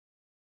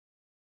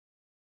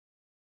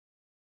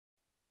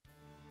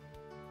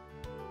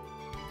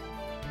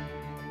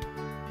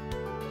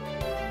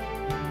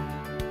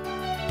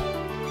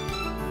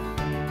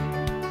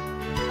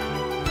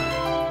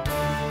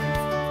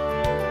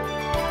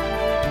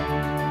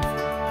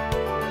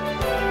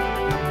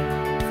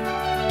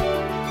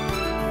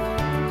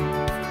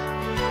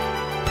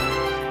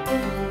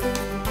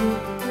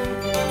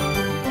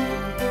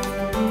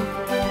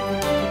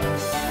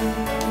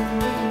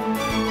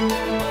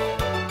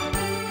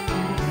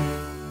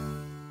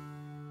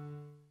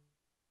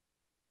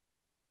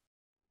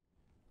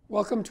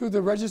Welcome to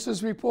the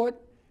Register's Report.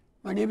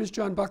 My name is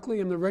John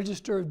Buckley. I'm the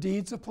Register of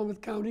Deeds of Plymouth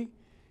County,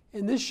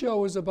 and this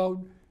show is about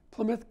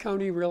Plymouth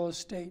County real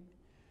estate.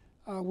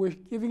 We're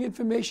giving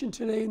information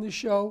today in the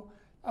show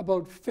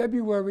about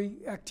February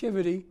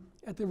activity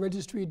at the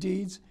Registry of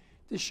Deeds.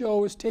 The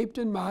show is taped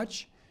in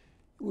March.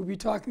 We'll be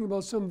talking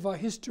about some of our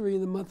history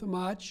in the month of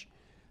March.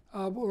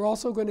 We're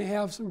also going to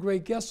have some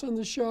great guests on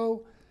the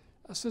show.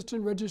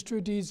 Assistant Registrar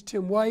of Deeds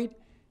Tim White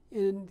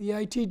and the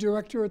IT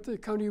Director at the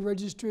County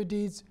Registry of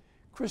Deeds,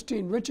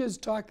 Christine Richards,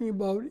 talking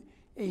about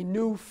a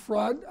new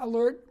fraud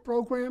alert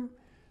program.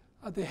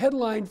 The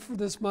headline for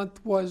this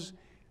month was,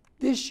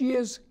 "This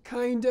year's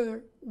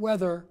kinder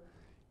weather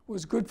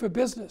was good for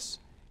business."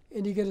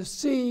 And you get to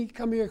see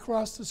coming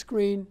across the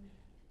screen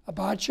a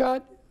bar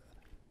chart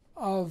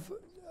of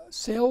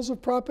sales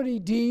of property,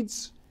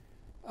 deeds.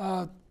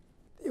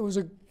 It was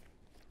a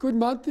good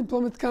month in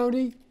Plymouth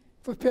County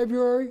for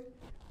February.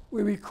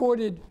 We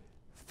recorded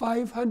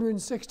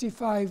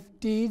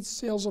 565 deeds,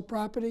 sales of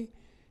property,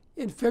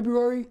 in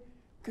February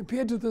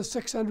compared to the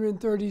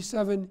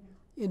 637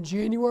 in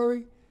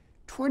January,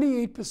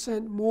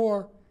 28%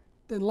 more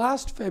than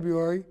last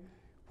February,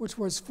 which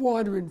was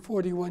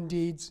 441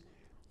 deeds.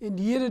 And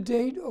year to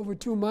date, over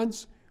 2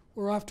 months,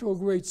 we're off to a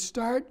great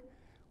start.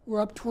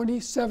 We're up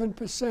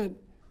 27%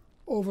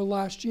 over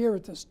last year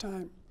at this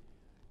time.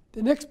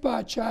 The next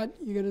bar chart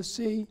you're going to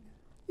see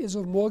is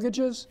of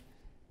mortgages.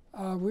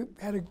 We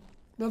had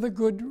another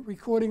good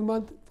recording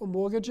month for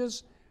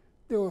mortgages.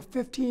 There were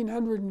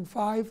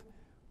 1,505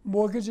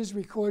 mortgages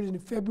recorded in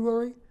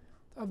February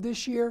of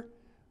this year,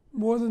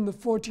 more than the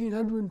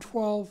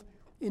 1,412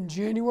 in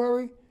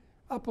January,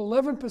 up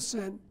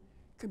 11%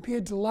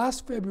 compared to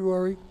last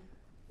February.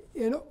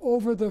 And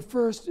over the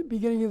first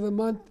beginning of the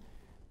month,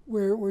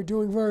 we're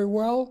doing very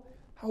well.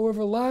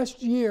 However,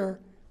 last year,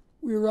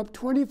 we were up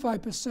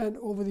 25%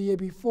 over the year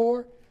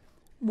before.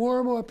 More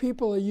and more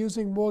people are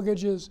using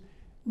mortgages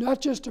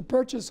not just to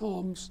purchase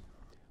homes,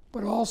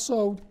 but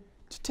also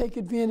to take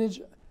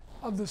advantage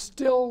of the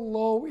still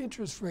low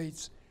interest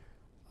rates.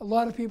 A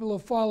lot of people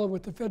have followed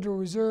what the Federal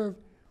Reserve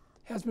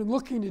has been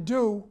looking to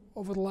do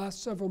over the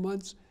last several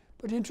months,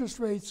 but interest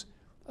rates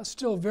are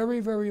still very,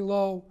 very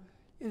low.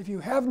 And if you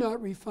have not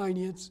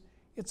refinanced,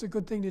 it's a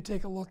good thing to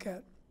take a look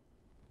at.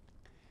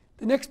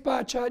 The next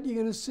bar chart you're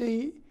going to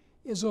see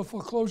is of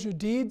foreclosure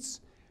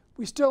deeds.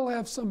 We still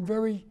have some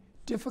very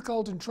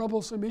difficult and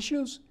troublesome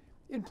issues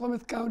in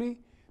Plymouth County,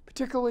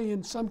 particularly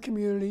in some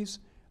communities,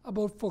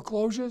 about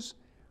foreclosures.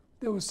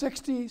 There were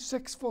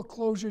 66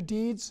 foreclosure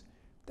deeds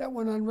that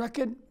went on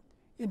record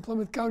in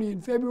Plymouth County in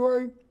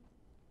February,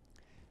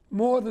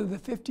 more than the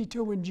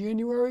 52 in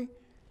January.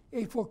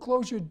 A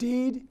foreclosure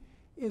deed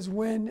is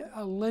when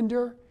a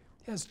lender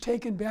has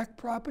taken back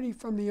property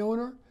from the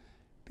owner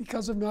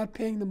because of not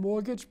paying the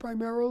mortgage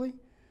primarily.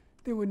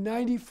 There were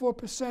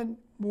 94%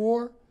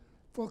 more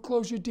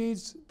foreclosure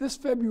deeds this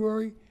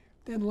February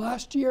than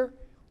last year.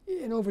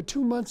 In over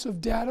 2 months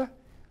of data,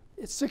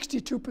 it's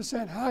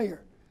 62%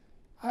 higher.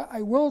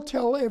 I will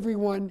tell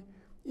everyone,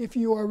 if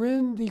you are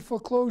in the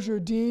foreclosure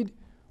deed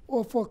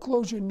or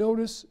foreclosure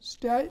notice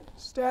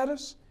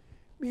status,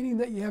 meaning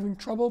that you're having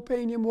trouble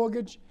paying your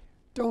mortgage,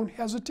 don't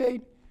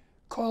hesitate.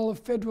 Call a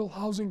federal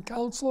housing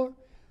counselor.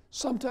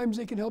 Sometimes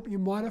they can help you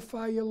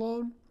modify your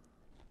loan.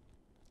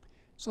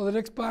 So the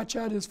next bar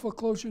chart is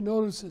foreclosure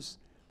notices.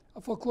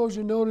 A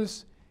foreclosure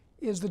notice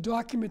is the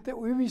document that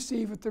we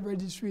receive at the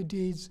Registry of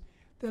Deeds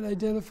that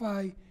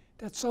identify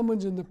that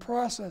someone's in the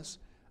process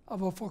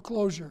of a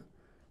foreclosure.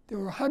 There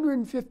were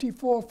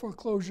 154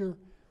 foreclosure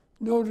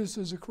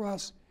notices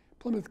across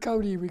Plymouth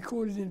County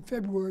recorded in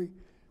February,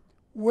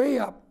 way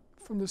up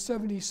from the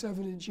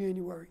 77 in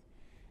January.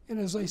 And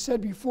as I said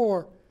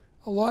before,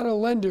 a lot of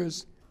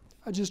lenders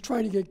are just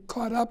trying to get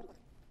caught up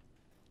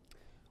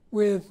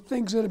with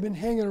things that have been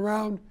hanging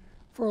around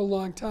for a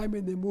long time,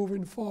 and they're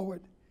moving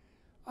forward.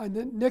 And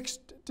the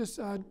next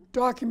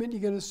document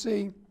you're going to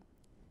see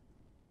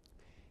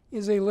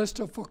is a list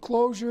of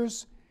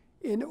foreclosures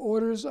in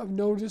orders of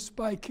notice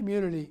by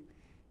community.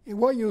 And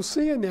what you'll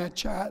see in that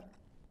chart,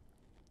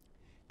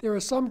 there are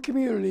some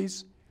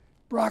communities,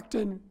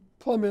 Brockton,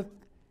 Plymouth,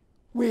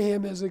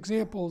 Wareham as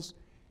examples,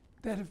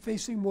 that are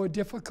facing more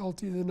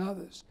difficulty than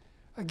others.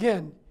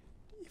 Again,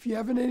 if you're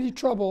having any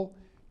trouble,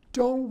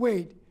 don't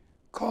wait.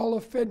 Call a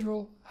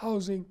federal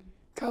housing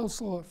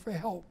counselor for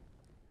help.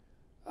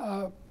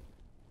 So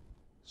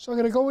I'm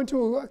going to go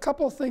into a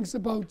couple of things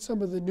about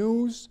some of the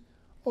news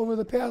over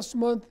the past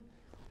month.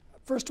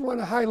 First, I want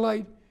to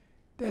highlight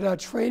that our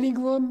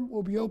training room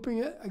will be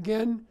opening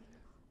again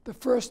the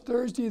first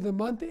Thursday of the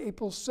month,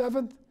 April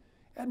 7th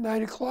at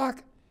 9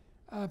 o'clock.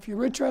 If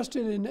you're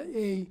interested in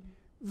a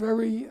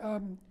very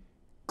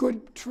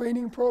good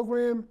training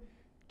program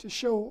to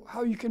show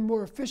how you can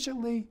more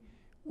efficiently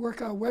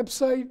work our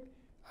website,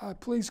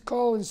 please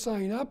call and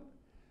sign up.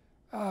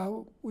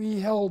 We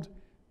held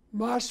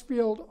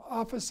Marshfield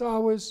office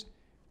hours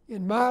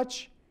in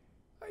March,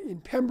 in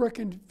Pembroke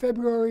in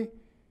February.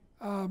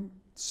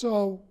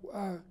 So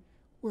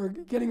we're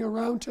getting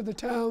around to the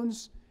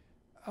towns.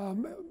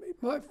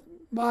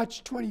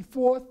 March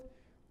 24th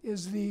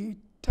is the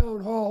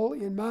town hall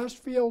in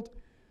Marshfield.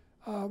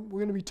 We're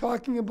going to be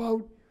talking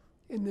about,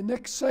 in the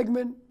next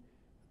segment,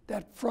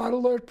 that fraud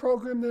alert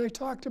program that I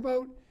talked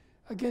about.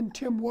 Again,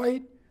 Tim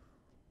White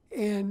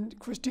and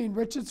Christine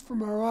Richards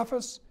from our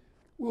office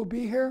will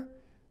be here.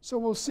 So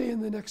we'll see you in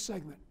the next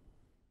segment.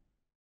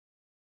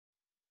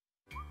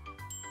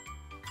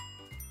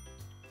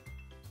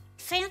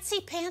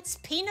 Fancy pants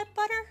peanut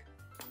butter?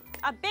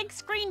 A big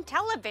screen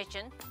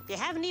television? You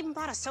haven't even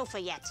bought a sofa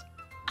yet.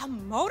 A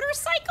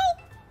motorcycle?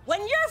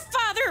 When your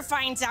father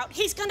finds out,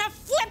 he's gonna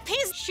flip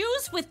his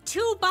shoes with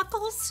 2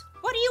 buckles?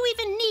 What do you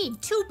even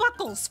need 2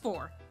 buckles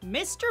for?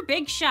 Mr.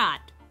 Big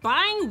Shot,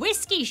 buying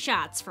whiskey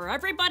shots for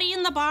everybody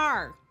in the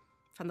bar.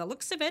 From the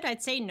looks of it,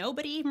 I'd say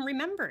nobody even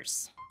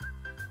remembers.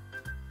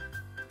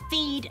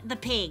 Feed the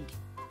pig.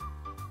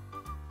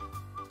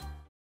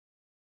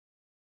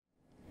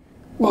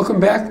 Welcome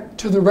back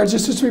to the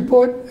Register's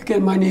Report.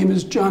 Again, my name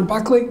is John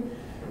Buckley.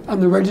 I'm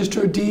the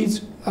Register of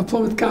Deeds of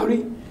Plymouth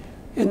County.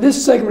 And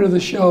this segment of the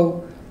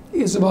show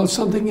is about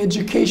something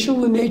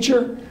educational in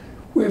nature.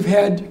 We've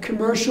had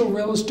commercial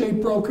real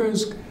estate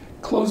brokers,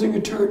 closing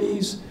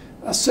attorneys,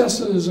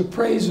 assessors,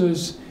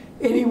 appraisers,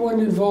 anyone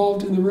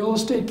involved in the real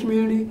estate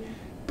community.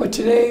 But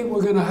today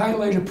we're going to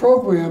highlight a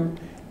program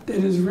that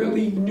is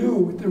really new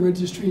with the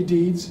Registry of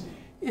Deeds,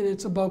 and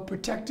it's about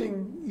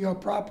protecting your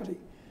property.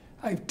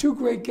 I have 2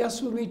 great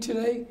guests with me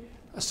today.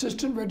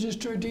 Assistant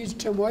Register of Deeds,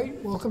 Tim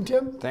White. Welcome,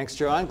 Tim. Thanks,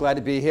 John. Glad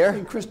to be here.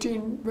 And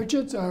Christine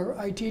Richards, our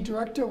IT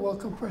Director.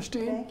 Welcome,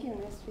 Christine. Thank you.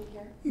 Nice to be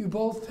here. You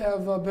both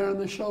have been on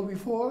the show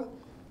before.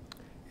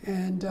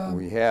 And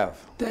We have.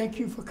 thank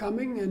you for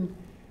coming. And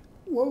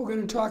what we're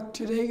going to talk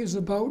today is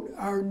about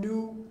our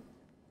new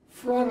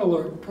fraud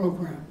alert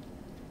program.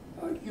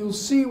 You'll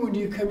see when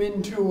you come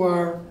into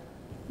our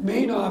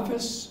main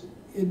office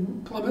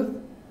in Plymouth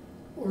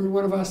or in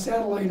one of our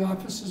satellite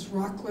offices,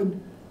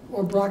 Rockland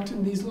or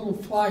Brockton, these little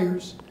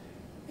flyers.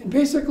 And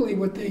basically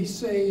what they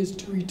say is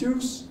to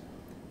reduce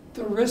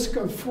the risk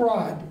of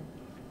fraud,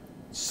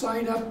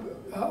 sign up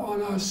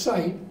on our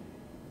site,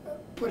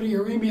 put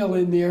your email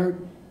in there.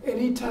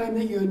 Anytime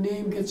that your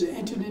name gets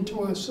entered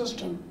into our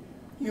system,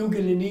 you'll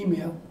get an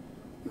email.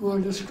 You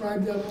want to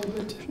describe that a little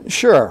bit?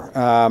 Sure.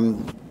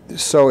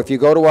 So if you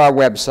go to our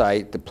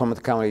website, the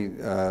Plymouth County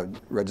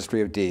Registry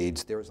of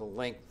Deeds, there is a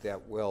link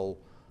that will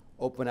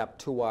open up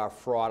to our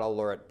fraud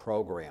alert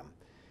program.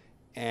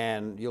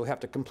 And you'll have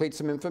to complete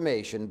some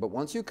information, but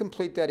once you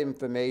complete that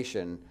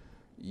information,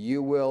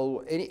 you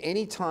will,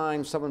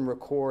 anytime someone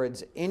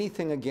records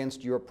anything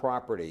against your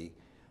property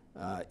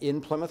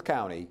in Plymouth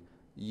County,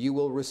 you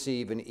will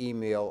receive an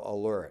email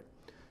alert.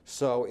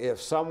 So if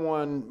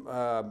someone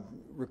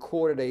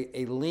recorded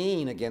a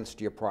lien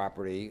against your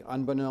property,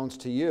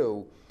 unbeknownst to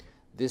you,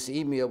 this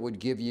email would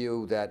give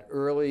you that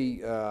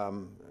early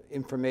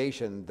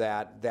information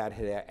that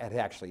had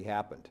actually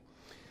happened.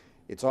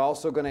 It's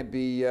also going to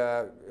be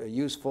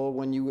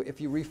useful if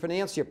you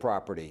refinance your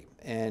property.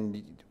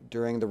 And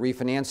during the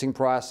refinancing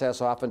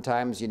process,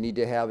 oftentimes you need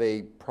to have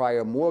a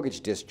prior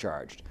mortgage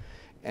discharged.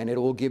 And it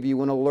will give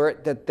you an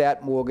alert that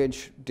that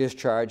mortgage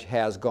discharge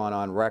has gone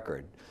on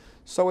record.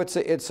 So it's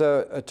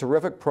a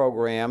terrific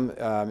program.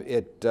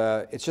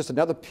 It's just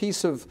another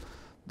piece of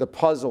the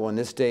puzzle in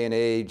this day and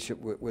age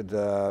with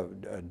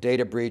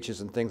data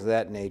breaches and things of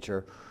that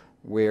nature,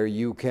 where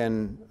you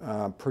can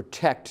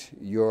protect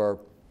your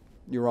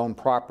own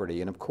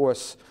property. And of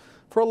course,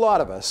 for a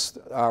lot of us,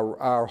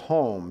 our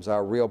homes,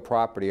 our real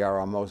property, are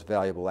our most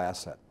valuable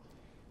asset.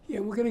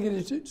 Yeah, we're going to get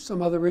into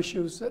some other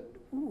issues that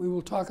we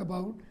will talk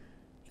about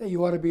that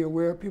you ought to be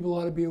aware, people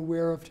ought to be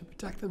aware of to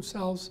protect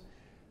themselves.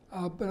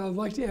 But I'd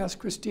like to ask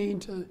Christine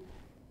to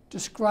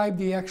describe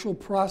the actual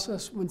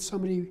process when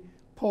somebody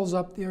pulls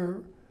up their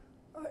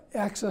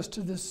access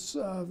to this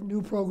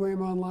new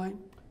program online.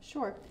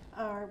 Sure.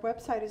 Our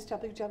website is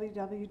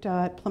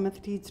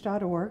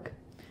www.plymouthdeeds.org.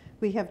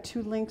 We have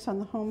 2 links on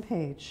the home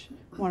page,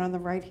 one on the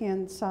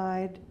right-hand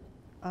side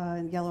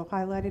in yellow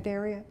highlighted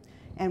area,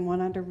 and one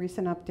under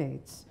recent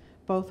updates.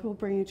 Both will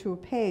bring you to a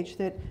page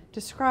that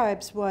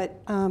describes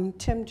what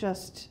Tim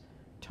just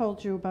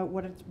told you about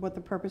what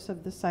the purpose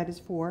of the site is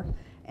for,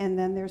 and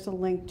then there's a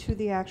link to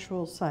the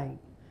actual site.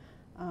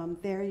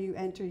 There you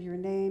enter your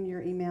name,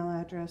 your email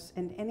address,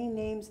 and any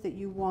names that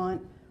you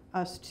want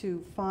us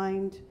to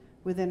find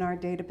within our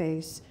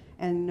database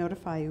and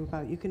notify you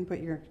about. You can put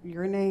your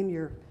name,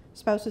 your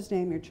spouse's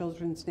name, your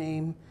children's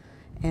name,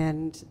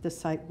 and the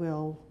site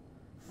will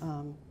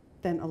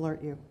then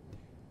alert you.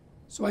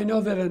 So I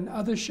know that in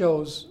other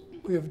shows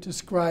we have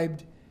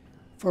described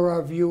for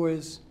our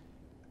viewers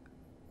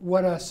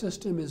what our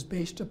system is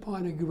based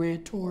upon, a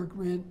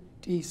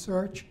grantor-grantee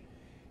search.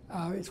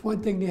 It's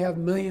one thing to have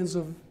millions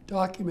of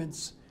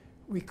documents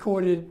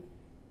recorded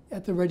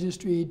at the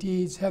Registry of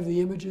Deeds, have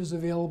the images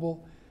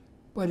available,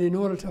 but in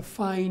order to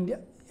find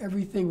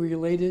everything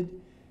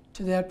related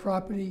to that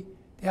property,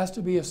 there has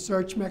to be a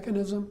search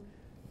mechanism.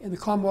 And the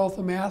Commonwealth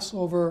of Mass,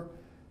 over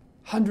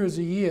hundreds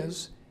of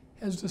years,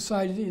 has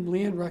decided in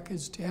land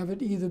records to have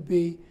it either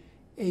be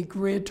a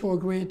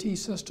grantor-grantee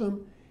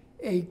system,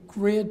 a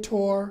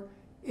grantor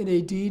in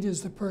a deed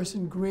is the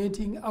person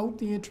granting out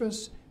the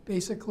interest,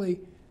 basically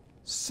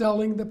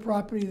selling the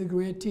property. The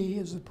grantee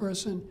is the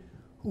person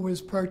who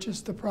has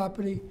purchased the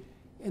property.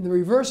 And the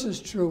reverse is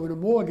true in a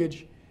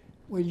mortgage,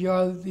 when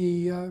you're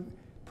the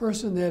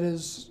person that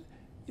is,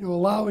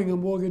 allowing a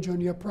mortgage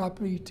on your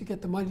property to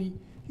get the money,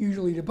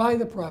 usually to buy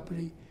the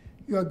property.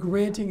 You're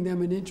granting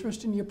them an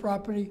interest in your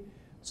property,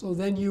 so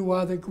then you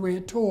are the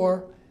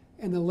grantor,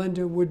 and the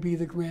lender would be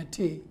the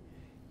grantee.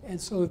 And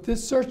so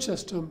this search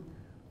system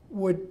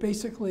would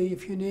basically,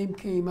 if your name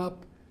came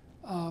up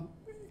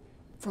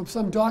from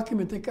some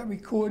document that got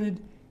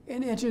recorded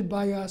and entered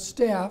by our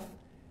staff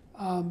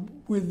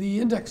with the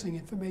indexing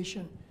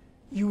information,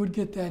 you would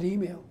get that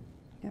email.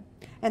 Yep.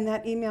 And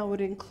that email would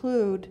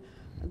include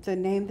the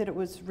name that it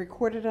was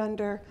recorded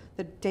under,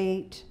 the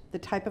date, the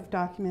type of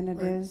document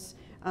it is,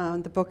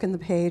 the book and the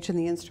page, and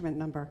the instrument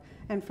number.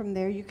 And from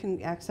there you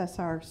can access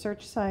our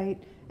search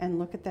site and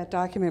look at that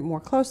document more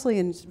closely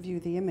and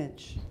view the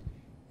image.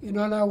 And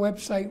on our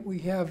website we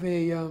have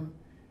a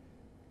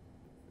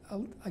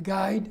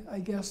guide, I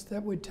guess,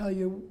 that would tell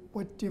you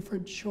what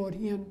different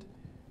shorthand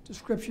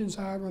descriptions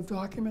are of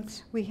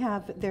documents.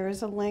 There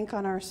is a link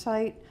on our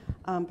site,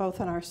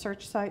 both on our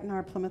search site and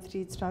our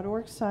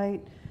PlymouthDeeds.org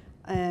site,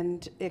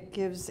 and it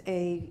gives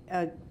a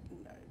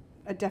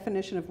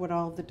definition of what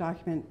all the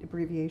document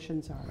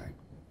abbreviations are. Right.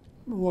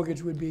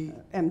 Mortgage would be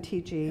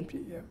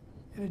MTG. yeah.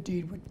 And a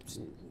deed would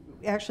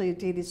Actually, a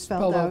deed is spell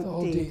spelled out out the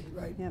whole deed,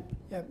 right? Yep.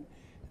 Yep.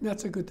 And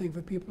that's a good thing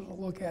for people to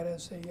look at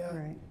as they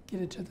Right.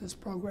 get into this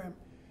program.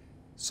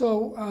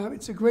 So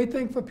it's a great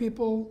thing for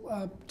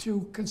people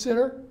to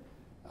consider,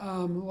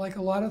 like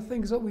a lot of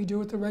things that we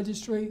do at the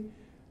registry,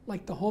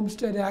 like the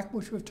Homestead Act,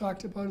 which we've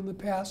talked about in the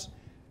past,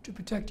 to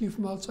protect you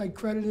from outside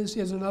creditors.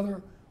 Here's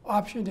another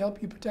option to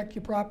help you protect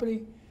your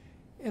property.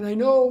 And I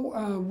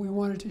know we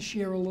wanted to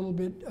share a little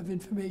bit of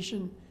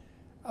information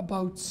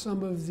about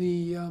some of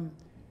the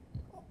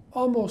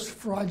almost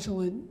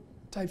fraudulent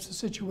types of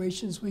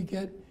situations we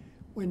get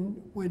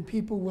when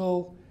people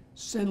will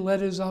send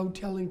letters out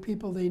telling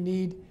people they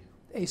need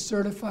a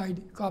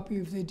certified copy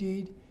of their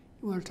deed.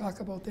 You want to talk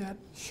about that?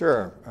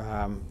 Sure.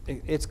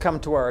 It's come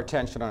to our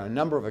attention on a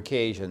number of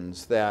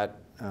occasions that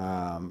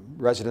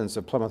residents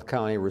of Plymouth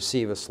County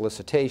receive a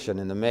solicitation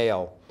in the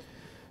mail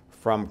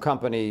from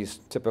companies,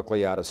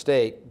 typically out of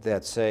state,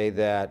 that say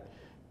that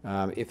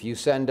if you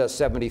send us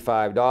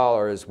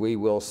 $75, we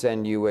will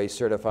send you a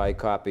certified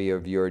copy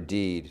of your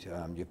deed.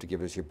 You have to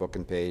give us your book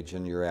and page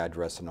and your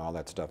address and all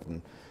that stuff,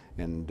 and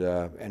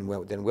then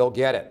we'll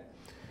get it.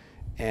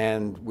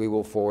 And we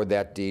will forward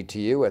that deed to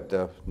you at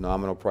the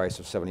nominal price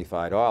of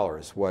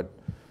 $75. What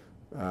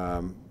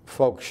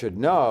folks should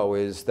know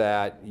is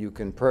that you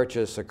can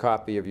purchase a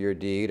copy of your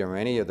deed or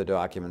any of the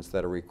documents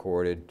that are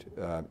recorded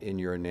in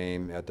your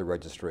name at the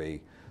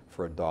registry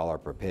for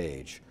 $1 per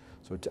page.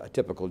 So a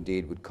typical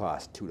deed would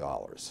cost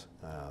 $2.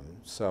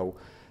 So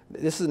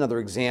this is another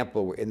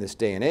example in this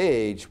day and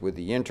age with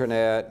the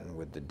internet and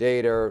with the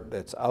data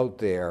that's out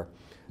there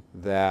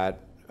that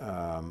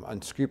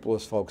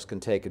unscrupulous folks can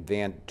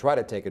try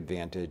to take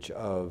advantage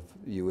of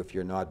you if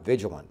you're not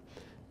vigilant.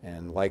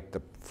 And like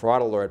the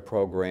fraud alert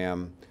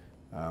program,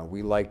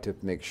 we like to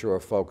make sure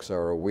folks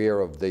are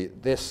aware of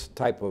this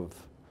type of,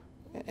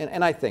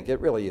 and I think it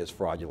really is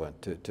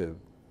fraudulent to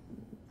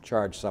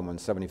charge someone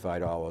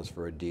 $75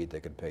 for a deed they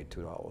could pay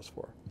 $2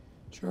 for.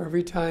 Sure,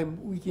 every time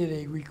we get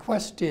a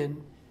request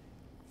in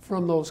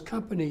from those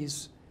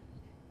companies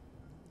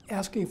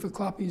asking for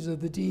copies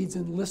of the deeds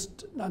and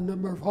list a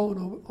number of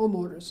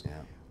homeowners,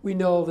 Yeah. we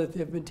know that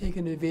they've been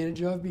taken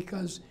advantage of,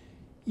 because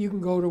you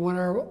can go to one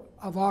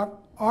of our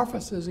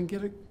offices and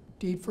get a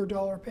deed for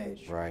 $1 a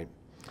page. Right.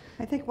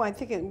 I think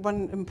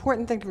one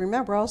important thing to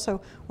remember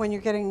also, when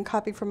you're getting a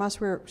copy from us,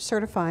 we're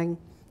certifying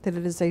that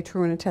it is a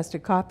true and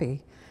attested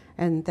copy.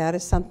 And that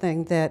is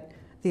something that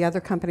the other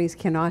companies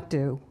cannot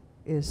do,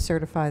 is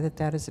certify that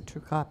that is a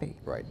true copy.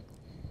 Right.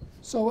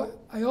 So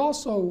I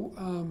also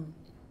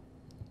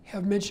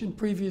have mentioned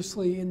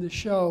previously in the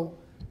show,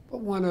 but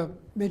want to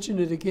mention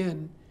it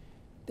again,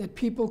 that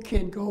people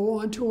can go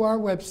onto our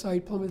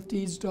website,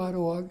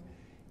 PlymouthDeeds.org,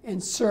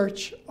 and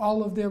search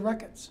all of their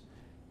records.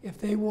 If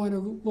they want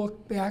to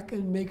look back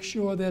and make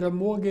sure that a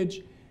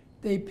mortgage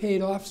they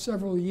paid off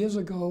several years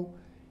ago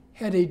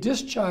had a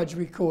discharge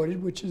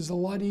recorded, which is a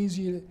lot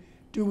easier to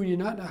do when you're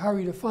not in a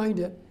hurry to find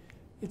it,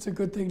 it's a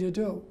good thing to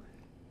do.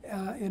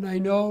 And I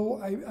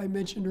know I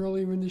mentioned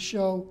earlier in the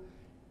show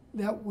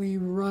that we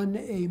run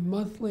a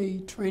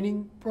monthly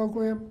training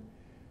program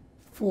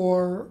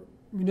for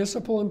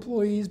municipal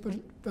employees, but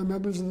for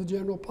members of the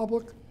general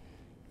public.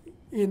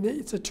 And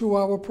it's a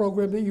 2-hour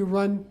program that you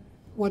run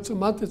once a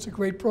month. It's a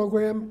great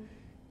program.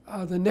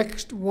 The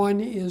next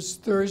one is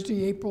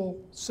Thursday, April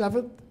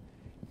 7th.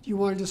 Do you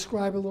want to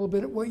describe a little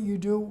bit what you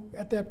do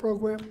at that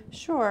program?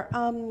 Sure.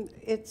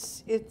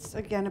 It's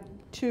again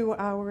 2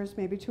 hours,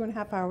 maybe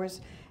 2.5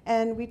 hours,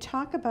 and we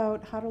talk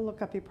about how to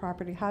look up your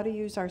property, how to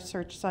use our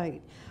search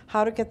site,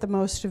 how to get the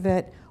most of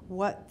it,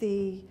 what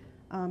the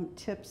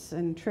tips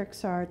and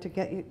tricks are to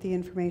get you the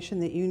information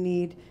that you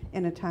need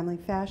in a timely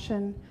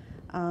fashion.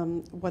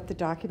 what the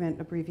document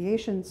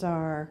abbreviations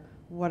are,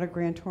 what a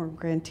grantor and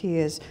grantee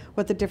is,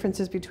 what the difference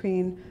is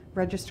between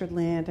registered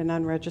land and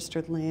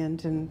unregistered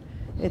land, and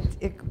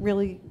it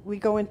really, we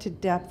go into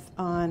depth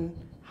on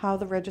how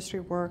the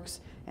registry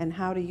works and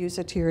how to use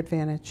it to your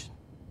advantage.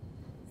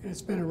 And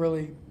it's been a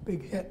really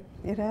big hit.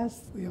 It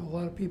has. We have a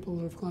lot of people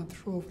that have gone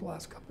through over the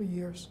last couple of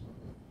years.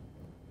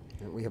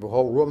 And we have a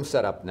whole room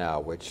set up now,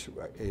 which,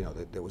 you know,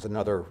 there was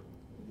another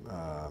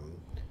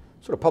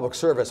sort of public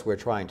service we're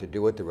trying to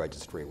do at the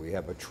registry. We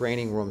have a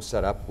training room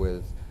set up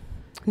with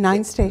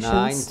 9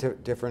 stations. 9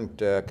 different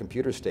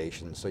computer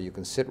stations, so you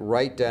can sit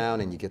right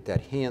down and you get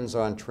that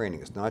hands-on training.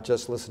 It's not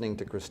just listening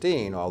to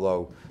Christine,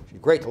 although she's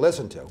great to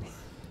listen to,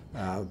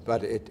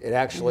 but it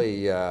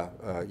actually,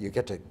 you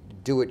get to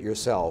do it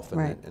yourself,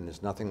 and, Right. and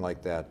there's nothing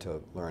like that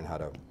to learn how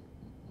to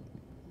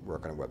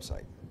work on a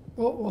website.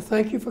 Well,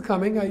 thank you for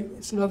coming.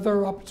 It's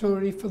another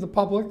opportunity for the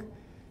public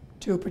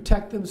to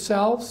protect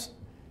themselves,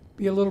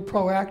 be a little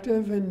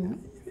proactive,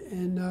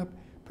 and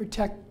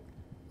protect,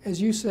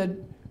 as you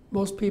said,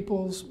 most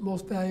people's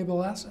most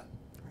valuable asset.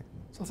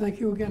 So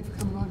thank you again for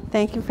coming on.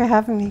 Thank you for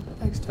having me.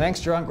 Thanks, Tom. Thanks,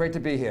 John. Great to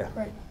be here.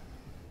 Right.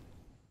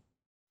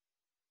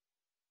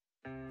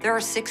 There are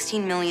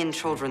 16 million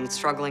children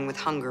struggling with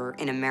hunger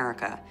in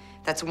America.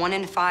 That's 1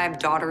 in 5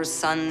 daughters,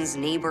 sons,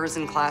 neighbors,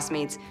 and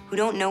classmates who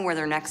don't know where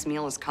their next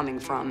meal is coming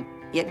from.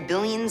 Yet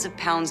billions of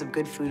pounds of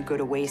good food go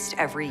to waste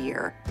every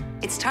year.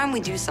 It's time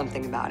we do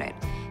something about it.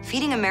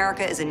 Feeding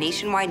America is a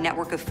nationwide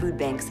network of food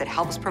banks that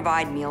helps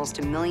provide meals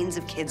to millions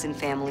of kids and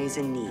families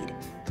in need.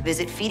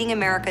 Visit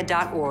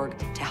feedingamerica.org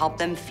to help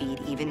them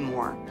feed even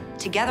more.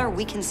 Together,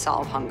 we can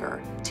solve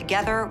hunger.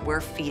 Together,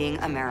 we're feeding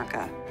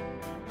America.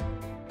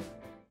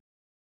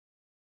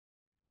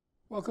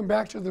 Welcome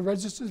back to the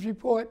Register's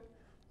Report.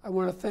 I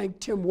want to thank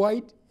Tim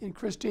White and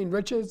Christine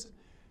Richards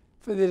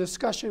for the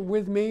discussion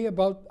with me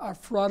about our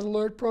fraud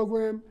alert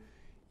program.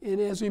 And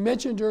as we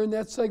mentioned during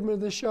that segment of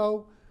the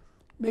show,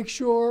 make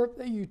sure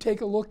that you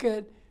take a look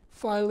at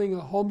filing a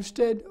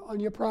homestead on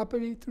your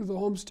property through the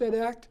Homestead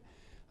Act.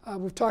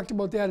 We've talked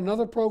about that in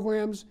other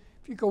programs.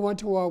 If you go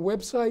onto our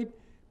website,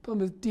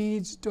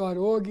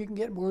 PlymouthDeeds.org, you can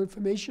get more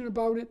information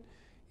about it.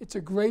 It's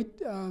a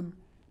great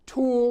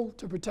tool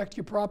to protect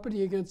your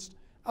property against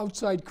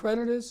outside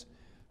creditors.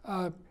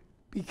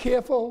 Be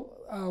careful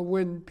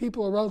when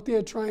people are out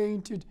there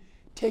trying to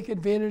take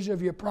advantage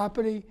of your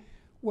property,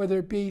 whether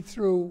it be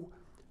through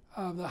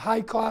the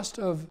high cost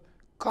of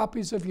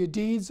copies of your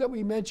deeds that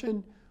we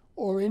mentioned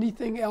or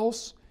anything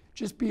else.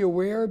 Just be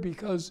aware,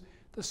 because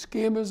the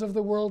scammers of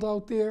the world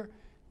out there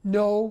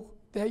know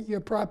that your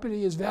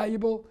property is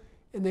valuable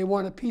and they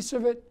want a piece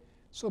of it,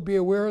 so be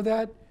aware of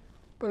that.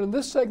 But in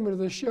this segment of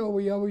the show,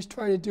 we always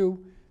try to do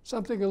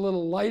something a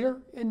little lighter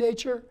in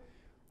nature.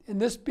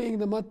 And this being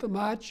the month of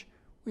March,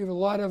 we have a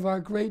lot of our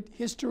great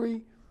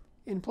history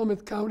in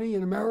Plymouth County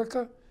in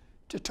America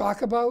to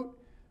talk about.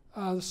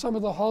 Some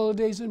of the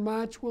holidays in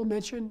March we'll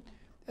mention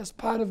as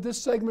part of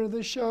this segment of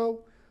the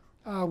show.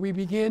 We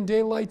began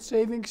daylight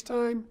savings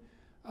time.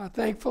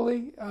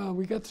 Thankfully,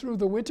 we got through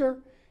the winter.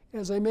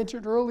 As I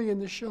mentioned early in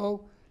the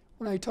show,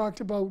 when I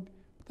talked about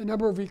the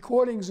number of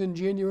recordings in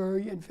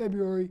January and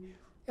February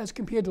as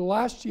compared to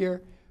last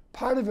year,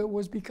 part of it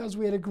was because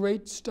we had a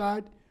great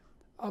start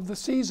of the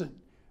season,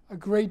 a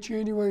great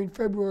January and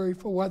February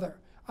for weather,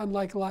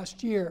 unlike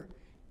last year,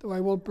 though I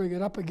won't bring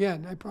it up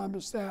again, I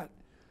promise that.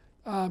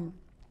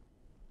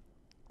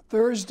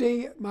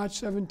 Thursday,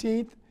 March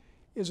 17th,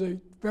 is a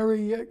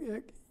very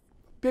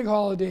big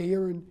holiday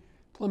here in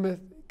Plymouth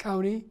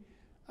County,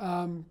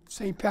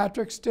 St.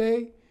 Patrick's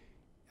Day.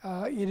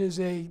 It is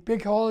a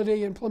big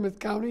holiday in Plymouth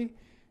County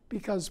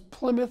because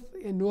Plymouth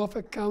and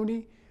Norfolk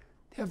County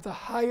have the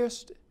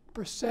highest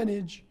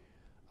percentage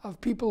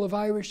of people of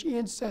Irish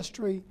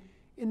ancestry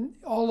in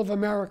all of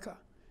America.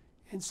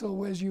 And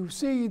so as you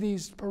see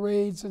these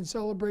parades and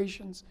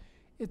celebrations,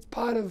 it's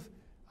part of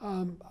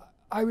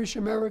Irish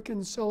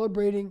Americans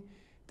celebrating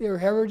their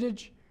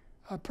heritage.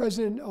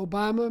 President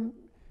Obama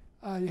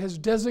has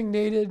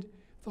designated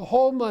the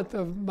whole month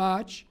of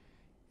March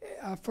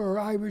for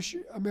Irish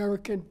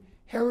American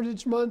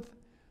Heritage Month.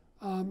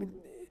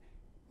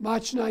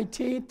 March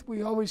 19th,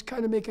 we always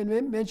kind of make a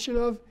mention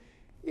of.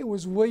 It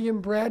was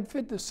William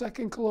Bradford, the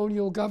second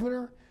colonial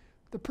governor,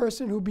 the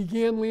person who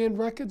began land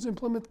records in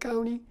Plymouth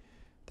County,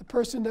 the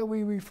person that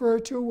we refer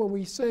to when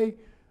we say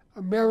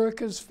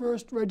America's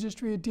first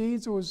registry of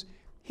deeds. It was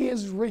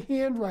his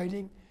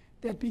handwriting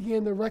that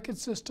began the record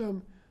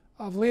system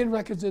of land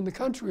records in the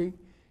country,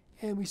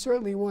 and we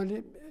certainly want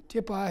to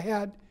tip our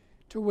hat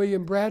to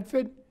William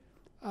Bradford.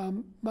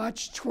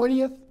 March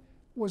 20th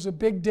was a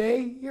big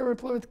day here in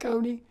Plymouth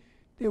County.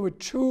 There were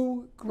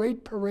 2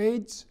 great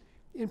parades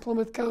in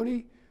Plymouth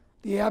County,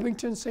 the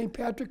Abington St.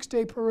 Patrick's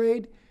Day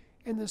Parade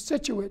and the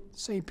Situate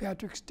St.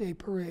 Patrick's Day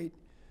Parade.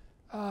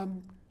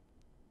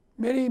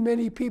 Many,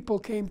 many people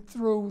came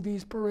through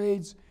these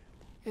parades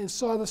and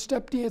saw the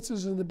step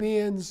dancers and the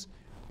bands,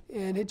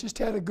 and it just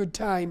had a good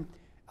time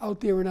out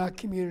there in our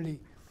community.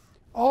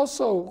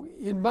 Also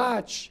in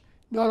March,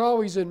 not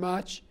always in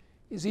March,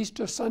 is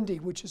Easter Sunday,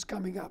 which is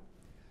coming up.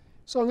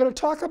 So I'm going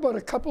to talk about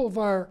a couple of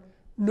our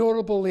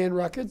notable land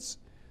records,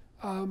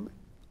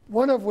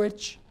 one of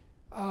which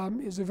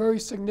is a very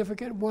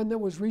significant one that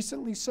was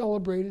recently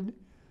celebrated.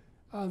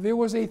 There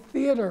was a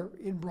theater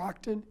in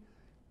Brockton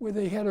where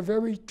they had a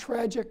very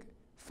tragic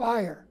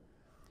fire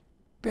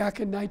back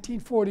in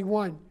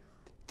 1941.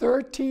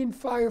 13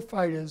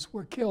 firefighters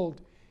were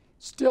killed,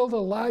 still the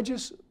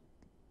largest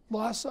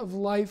loss of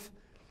life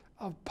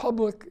of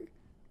public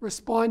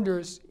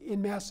responders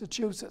in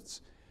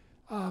Massachusetts.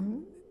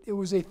 It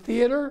was a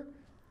theater.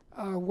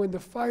 When the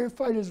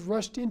firefighters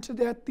rushed into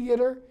that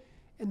theater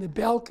and the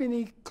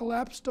balcony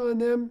collapsed on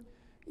them,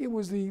 it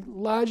was the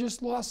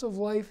largest loss of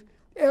life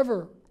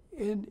ever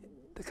in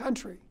the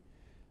country.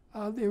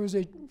 There was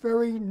a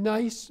very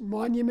nice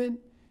monument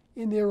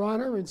in their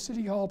honor in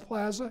City Hall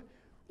Plaza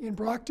in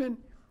Brockton.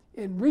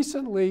 And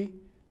recently,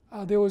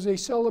 there was a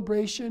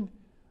celebration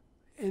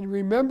in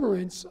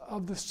remembrance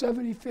of the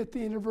 75th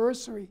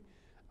anniversary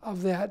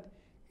of that.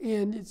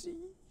 And it's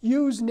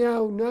used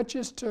now not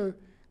just to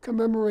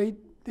commemorate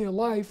their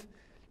life,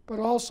 but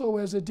also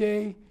as a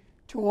day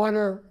to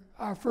honor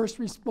our first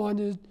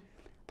responders,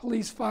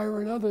 police,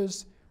 fire, and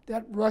others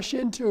that rush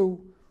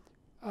into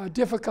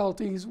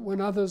difficulties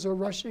when others are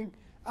rushing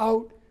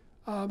out.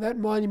 That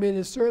monument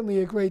is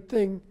certainly a great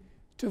thing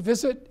to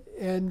visit,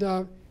 and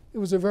it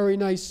was a very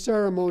nice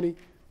ceremony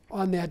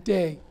on that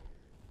day.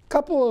 A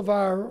couple of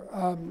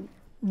our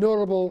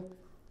notable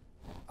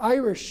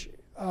Irish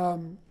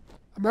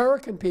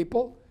American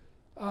people,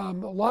 a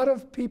lot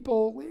of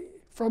people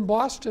from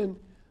Boston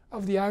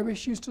of the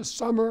Irish used to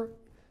summer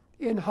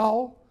in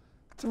Hull.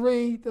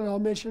 Three that I'll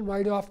mention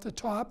right off the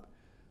top.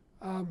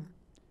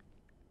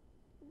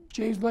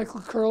 James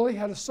Michael Curley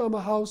had a summer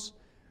house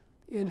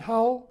in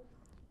Hull.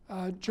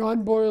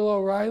 John Boyle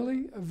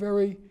O'Reilly, a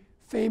very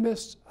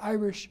famous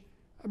Irish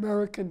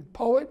American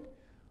poet,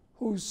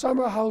 whose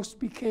summer house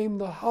became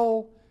the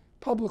Hull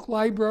Public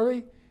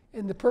Library.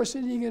 And the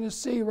person you're going to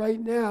see right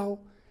now,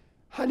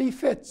 Honey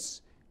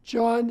Fitz,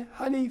 John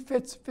Honey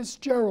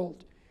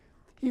Fitzgerald.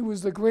 He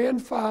was the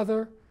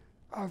grandfather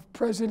of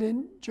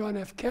President John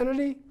F.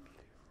 Kennedy.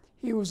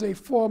 He was a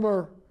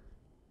former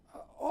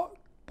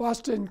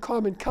Boston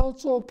Common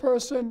Council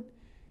person,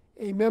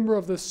 a member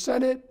of the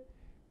Senate,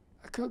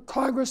 a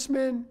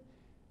congressman.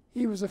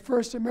 He was the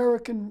first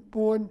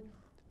American-born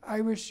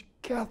Irish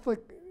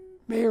Catholic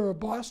mayor of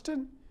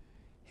Boston.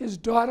 His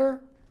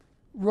daughter,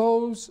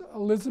 Rose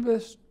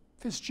Elizabeth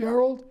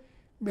Fitzgerald,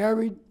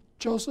 married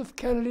Joseph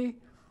Kennedy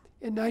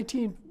in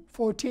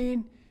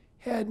 1914,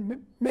 had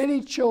many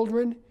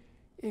children,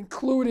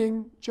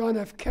 including John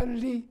F.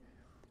 Kennedy,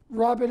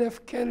 Robert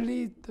F.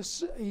 Kennedy,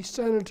 a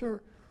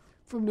senator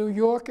from New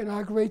York, and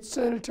our great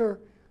senator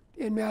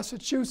in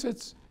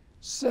Massachusetts,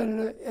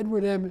 Senator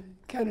Edward M.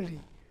 Kennedy.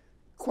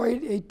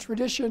 Quite a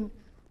tradition,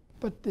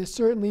 but there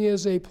certainly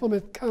is a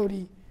Plymouth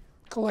County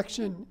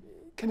connection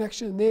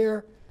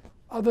there.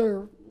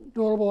 Other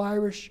notable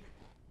Irish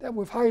that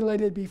we've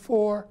highlighted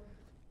before,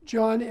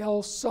 John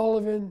L.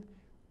 Sullivan,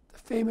 the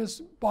famous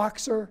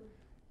boxer,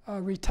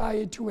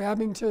 retired to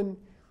Abington.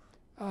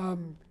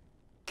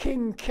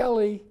 King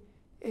Kelly,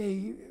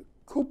 a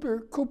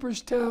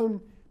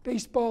Cooperstown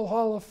Baseball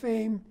Hall of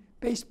Fame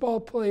baseball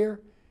player,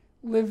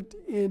 lived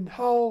in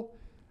Hull.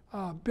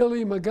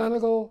 Billy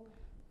McGonigal,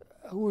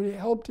 who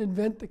helped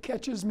invent the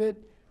catcher's mitt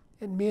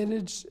and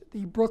managed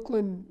the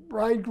Brooklyn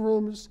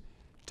Bridegrooms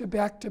to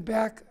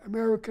back-to-back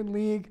American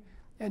League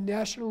and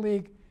National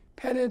League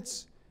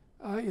pennants,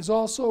 is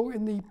also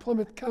in the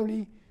Plymouth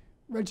County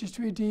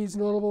Registry of Deeds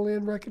Notable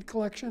Land Record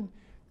Collection.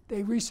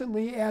 They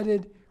recently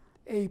added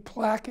a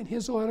plaque in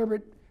his honor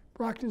at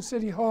Brockton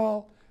City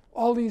Hall.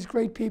 All these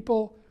great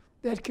people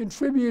that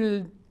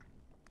contributed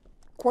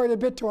quite a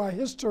bit to our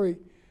history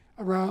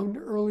around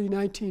early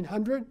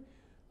 1900,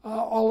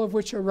 all of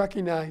which are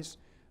recognized.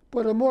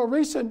 But a more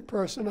recent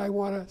person, I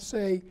want to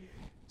say,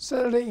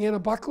 Senator Anna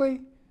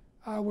Buckley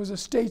was a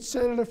state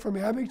senator from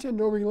Abington,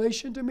 no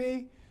relation to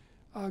me.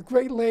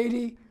 Great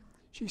lady.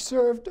 She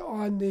served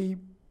on the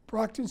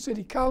Brockton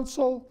City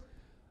Council,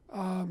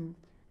 got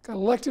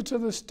elected to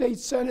the state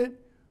Senate,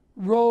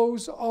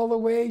 rose all the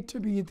way to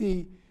be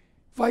the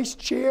vice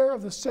chair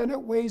of the Senate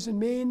Ways and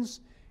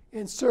Means,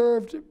 and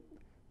served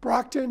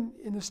Brockton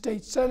in the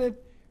state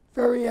Senate,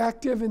 very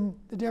active in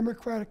the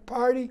Democratic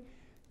Party.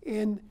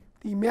 And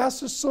the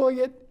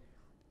Massasoit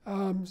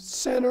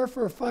Center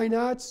for Fine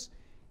Arts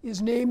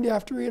is named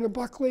after Anna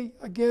Buckley.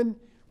 Again,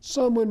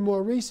 someone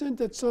more recent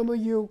that some of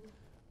you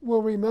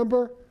will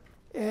remember.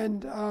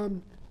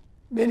 And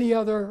many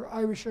other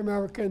Irish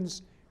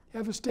Americans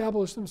have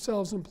established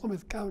themselves in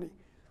Plymouth County.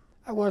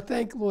 I want to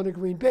thank Lorna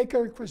Green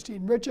Baker,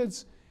 Christine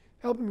Richards,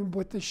 helping me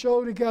put the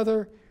show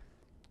together,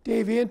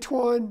 Dave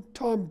Antoine,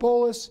 Tom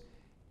Bolus,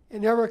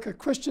 and Erica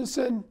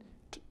Christensen.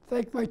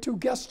 Thank my two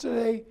guests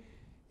today.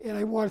 And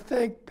I want to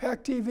thank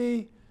PAC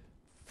TV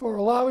for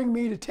allowing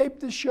me to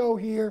tape this show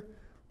here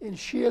and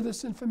share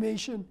this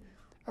information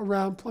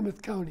around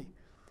Plymouth County.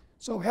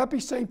 So happy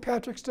St.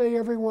 Patrick's Day,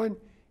 everyone,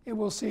 and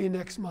we'll see you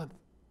next month.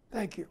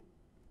 Thank you.